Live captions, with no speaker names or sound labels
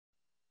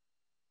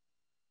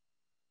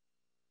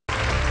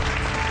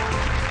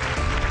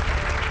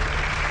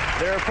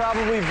There are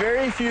probably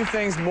very few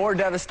things more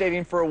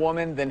devastating for a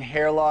woman than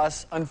hair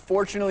loss.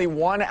 Unfortunately,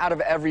 1 out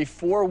of every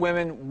 4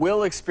 women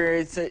will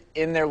experience it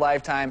in their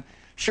lifetime.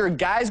 Sure,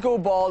 guys go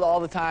bald all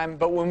the time,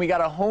 but when we got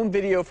a home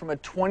video from a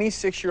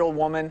 26-year-old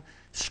woman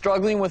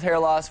struggling with hair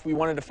loss, we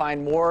wanted to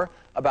find more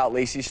about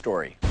Lacey's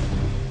story.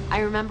 I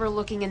remember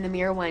looking in the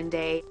mirror one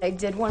day. I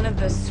did one of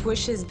the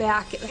swishes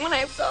back. When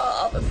I saw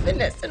all the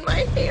thinness in my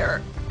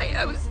hair,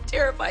 I was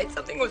terrified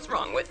something was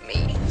wrong with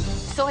me.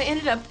 So I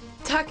ended up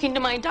talking to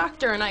my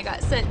doctor, and I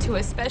got sent to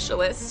a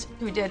specialist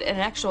who did an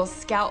actual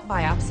scalp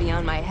biopsy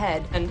on my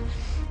head and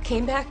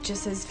came back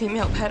just as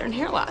female pattern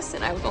hair loss,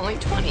 and I was only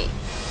 20.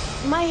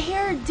 My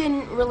hair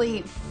didn't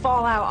really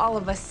fall out all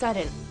of a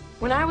sudden.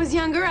 When I was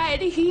younger, I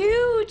had a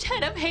huge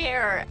head of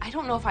hair. I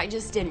don't know if I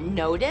just didn't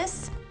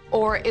notice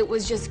or it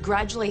was just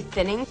gradually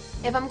thinning.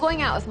 If I'm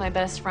going out with my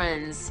best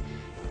friends,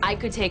 I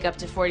could take up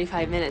to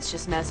 45 minutes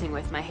just messing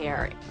with my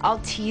hair. I'll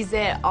tease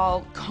it,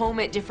 I'll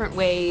comb it different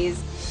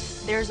ways.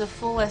 There's a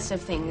full list of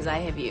things I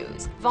have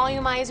used.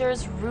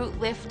 Volumizers, root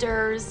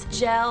lifters,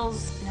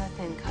 gels,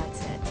 nothing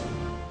cuts it.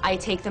 I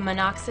take the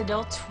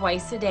minoxidil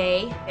twice a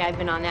day. I've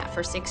been on that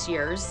for 6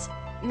 years.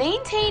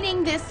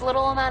 Maintaining this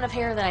little amount of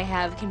hair that I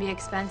have can be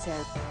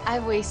expensive.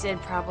 I've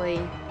wasted probably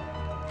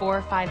 $4,000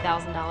 or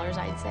 $5,000,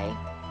 I'd say.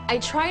 I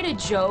try to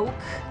joke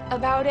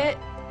about it,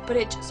 but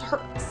it just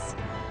hurts.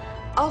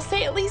 I'll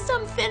say at least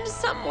I'm thin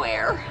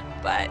somewhere,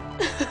 but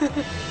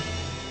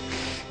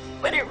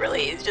but it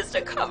really is just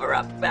a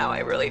cover-up of how I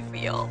really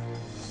feel.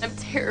 I'm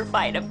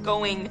terrified of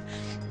going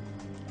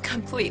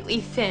completely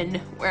thin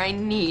where I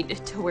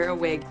need to wear a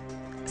wig.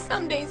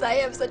 Some days I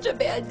have such a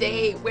bad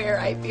day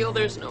where I feel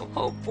there's no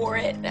hope for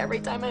it.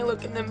 Every time I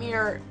look in the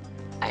mirror,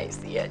 I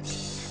see it.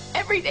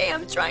 Every day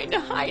I'm trying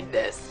to hide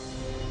this.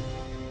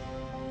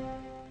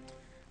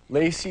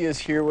 Lacey is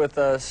here with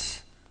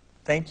us.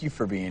 Thank you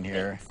for being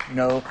here. You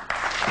know,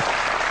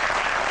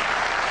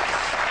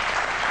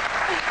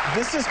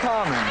 this is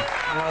common.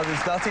 You know,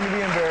 there's nothing to be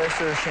embarrassed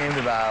or ashamed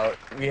about.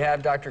 We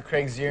have Dr.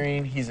 Craig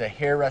Ziering. He's a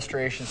hair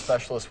restoration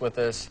specialist with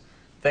us.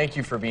 Thank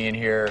you for being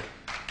here.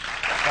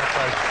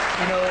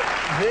 You know,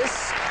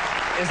 this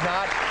is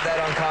not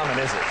that uncommon,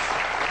 is it?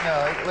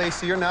 No,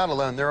 Lacey, you're not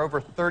alone. There are over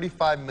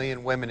 35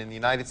 million women in the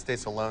United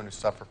States alone who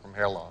suffer from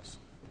hair loss.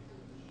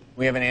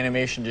 We have an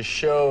animation to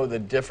show the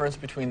difference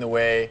between the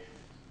way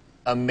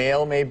a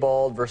male may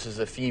bald versus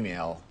a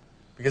female,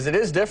 because it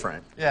is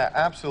different. Yeah,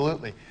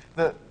 absolutely.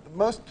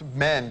 Most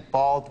men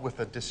bald with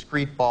a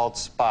discrete bald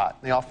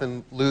spot. They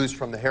often lose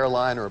from the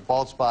hairline or a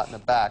bald spot in the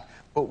back.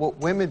 But what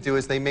women do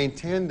is they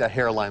maintain the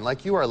hairline,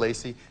 like you are,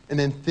 Lacey, and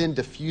then thin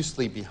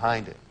diffusely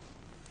behind it.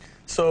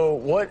 So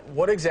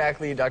what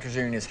exactly, Dr.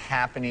 Ziering, is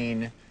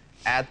happening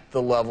at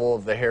the level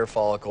of the hair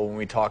follicle when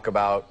we talk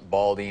about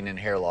balding and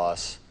hair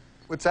loss?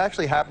 What's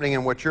actually happening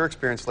in what you're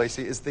experiencing,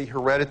 Lacey, is the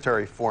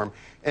hereditary form.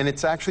 And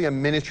it's actually a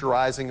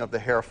miniaturizing of the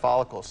hair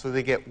follicles. So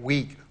they get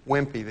weak,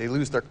 wimpy, they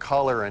lose their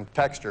color and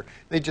texture.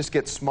 They just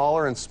get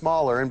smaller and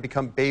smaller and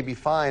become baby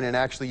fine, and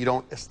actually you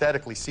don't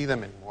aesthetically see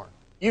them anymore.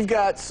 You've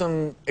got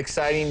some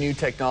exciting new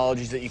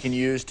technologies that you can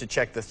use to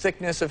check the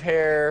thickness of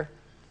hair,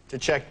 to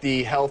check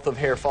the health of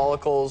hair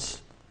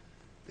follicles.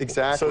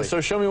 Exactly.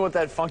 So show me what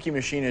that funky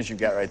machine is you've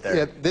got right there.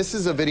 Yeah, this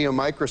is a video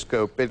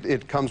microscope.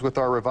 It comes with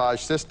our Rivage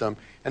system.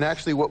 And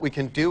actually what we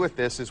can do with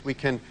this is we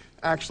can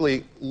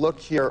actually look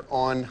here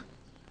on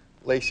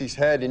Lacey's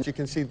head, and you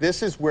can see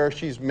this is where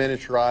she's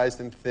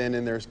miniaturized and thin,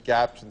 and there's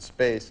gaps in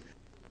space.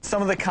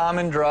 Some of the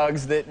common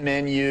drugs that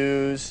men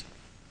use,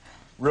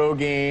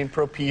 Rogaine,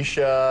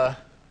 Propecia,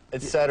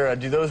 etc.,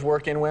 do those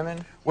work in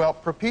women? Well,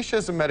 Propecia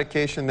is a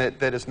medication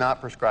that is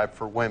not prescribed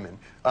for women.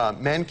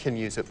 Men can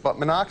use it, but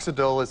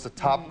minoxidil is a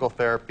topical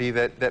therapy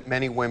that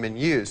many women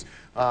use.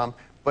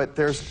 But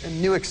there's a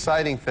new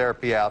exciting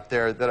therapy out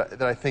there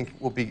that I think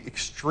will be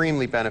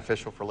extremely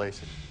beneficial for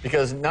Lacey.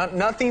 Because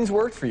nothing's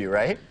worked for you,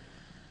 right?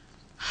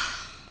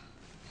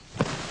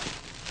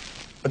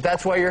 But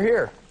that's why you're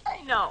here.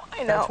 I know.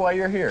 That's why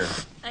you're here.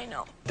 I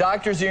know.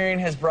 Dr. Ziering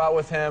has brought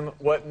with him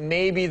what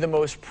may be the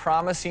most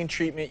promising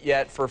treatment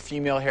yet for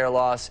female hair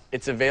loss.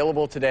 It's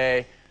available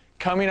today.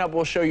 Coming up,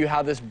 we'll show you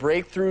how this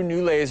breakthrough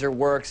new laser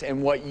works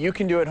and what you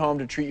can do at home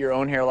to treat your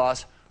own hair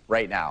loss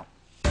right now.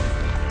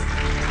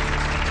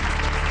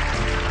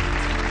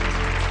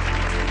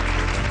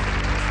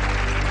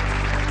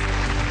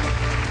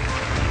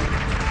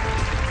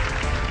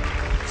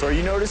 So are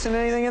you noticing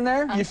anything in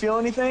there? You feel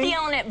anything?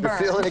 Feeling it burn.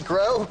 You're feeling it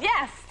grow?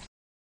 Yes.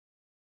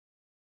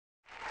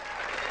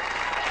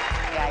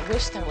 I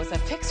wish there was a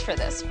fix for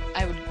this.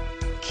 I would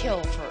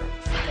kill for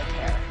the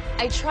hair.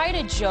 I try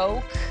to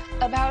joke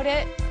about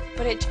it,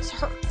 but it just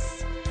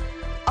hurts.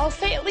 I'll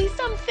say at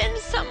least I'm thin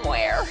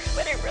somewhere,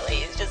 but it really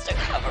is just a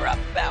cover-up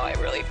of how I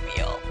really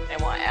feel.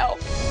 I want help.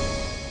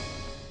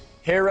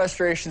 Hair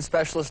restoration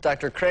specialist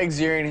Dr. Craig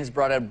Ziering has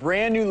brought a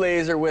brand new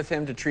laser with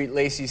him to treat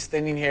Lacey's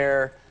thinning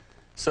hair.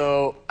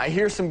 So I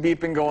hear some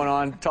beeping going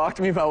on. Talk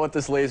to me about what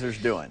this laser's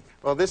doing.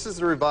 Well, this is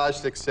the Rivage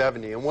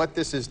 670, and what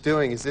this is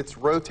doing is it's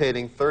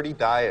rotating 30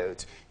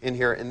 diodes in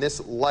here, and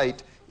this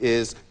light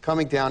is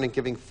coming down and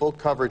giving full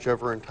coverage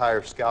over her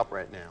entire scalp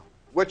right now.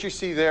 What you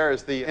see there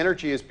is the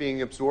energy is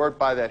being absorbed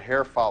by that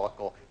hair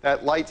follicle.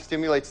 That light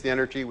stimulates the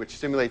energy, which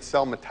stimulates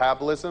cell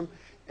metabolism,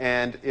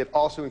 and it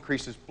also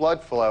increases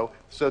blood flow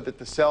so that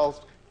the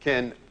cells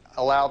can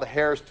allow the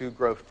hairs to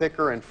grow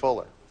thicker and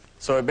fuller.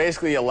 So it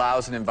basically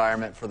allows an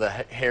environment for the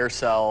hair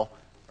cell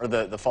or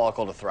the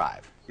follicle to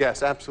thrive.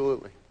 Yes,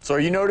 absolutely. So are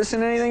you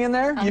noticing anything in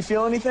there? You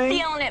feel anything?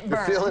 Feeling it burn.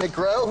 You're feeling it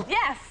grow?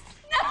 Yes.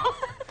 No.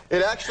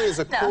 It actually is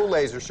a cool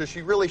laser, so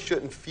she really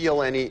shouldn't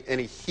feel any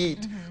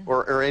heat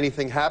or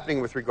anything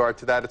happening with regard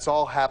to that. It's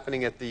all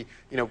happening at the,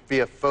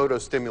 via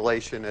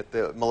photostimulation at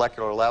the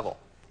molecular level.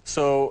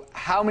 So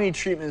how many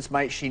treatments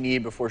might she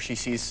need before she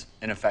sees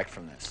an effect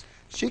from this?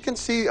 She can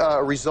see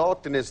a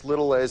result in as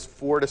little as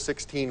 4 to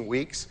 16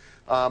 weeks.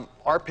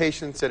 Our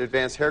patients at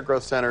Advanced Hair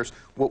Growth Centers,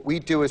 what we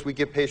do is we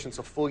give patients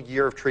a full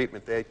year of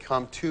treatment. They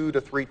come 2 to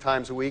 3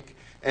 times a week,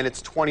 and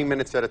it's 20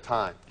 minutes at a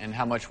time. And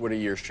how much would a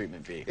year's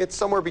treatment be? It's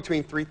somewhere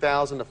between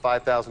 $3,000 to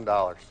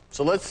 $5,000.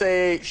 So let's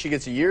say she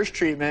gets a year's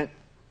treatment,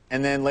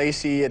 and then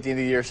Lacey at the end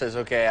of the year says,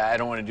 okay, I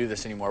don't want to do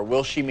this anymore.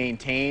 Will she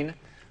maintain,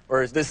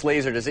 or is this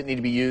laser, does it need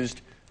to be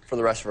used for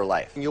the rest of her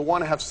life? You'll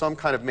want to have some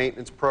kind of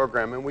maintenance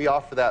program, and we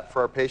offer that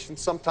for our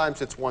patients.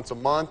 Sometimes it's once a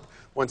month,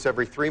 once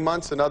every 3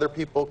 months, and other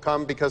people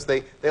come because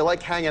they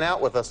like hanging out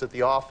with us at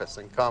the office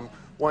and come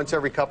once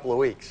every couple of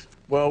weeks.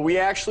 Well, we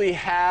actually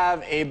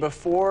have a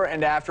before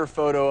and after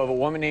photo of a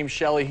woman named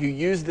Shelly who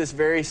used this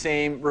very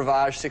same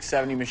Ravage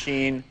 670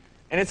 machine,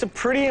 and it's a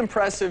pretty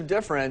impressive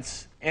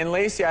difference. And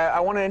Lacey, I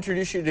want to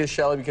introduce you to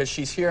Shelly because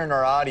she's here in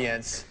our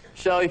audience.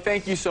 Shelly,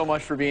 thank you so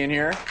much for being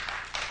here.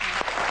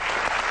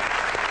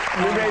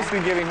 You're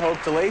basically giving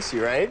hope to Lacey,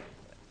 right?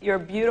 You're a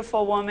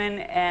beautiful woman,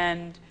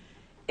 and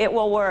it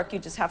will work. You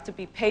just have to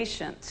be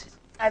patient.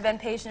 I've been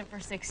patient for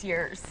 6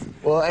 years.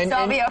 Well, so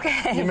I'll be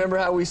okay. You remember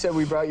how we said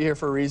we brought you here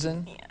for a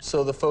reason? Yeah.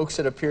 So the folks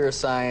at Apira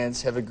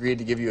Science have agreed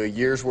to give you a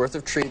year's worth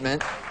of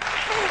treatment.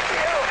 Thank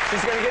you.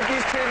 She's going to get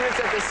these treatments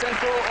at the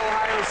Central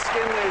Ohio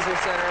Skin Laser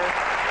Center.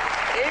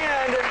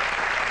 And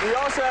we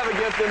also have a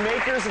gift, the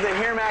makers of the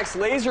HairMax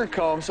Laser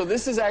Comb. So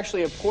this is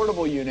actually a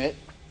portable unit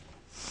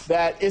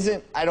that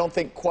isn't, I don't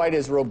think, quite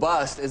as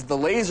robust as the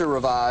laser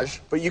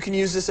Ravage, but you can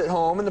use this at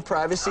home in the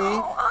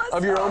privacy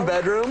of your own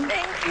bedroom.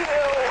 Thank you.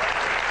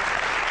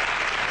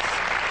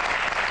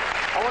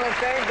 I want to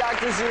thank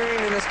Dr.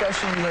 Zurian and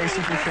especially you,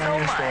 Lacey, for sharing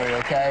your story,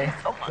 okay?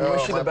 We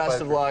wish you the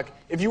best of luck.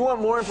 If you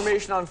want more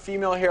information on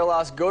female hair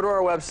loss, go to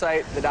our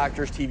website,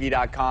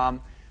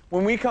 thedoctorstv.com.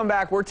 When we come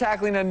back, we're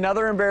tackling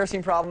another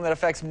embarrassing problem that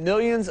affects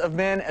millions of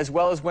men as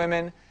well as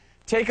women.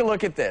 Take a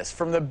look at this.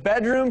 From the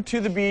bedroom to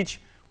the beach,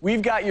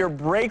 we've got your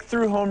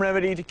breakthrough home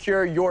remedy to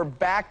cure your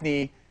back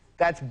knee.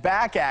 That's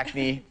back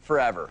acne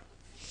forever.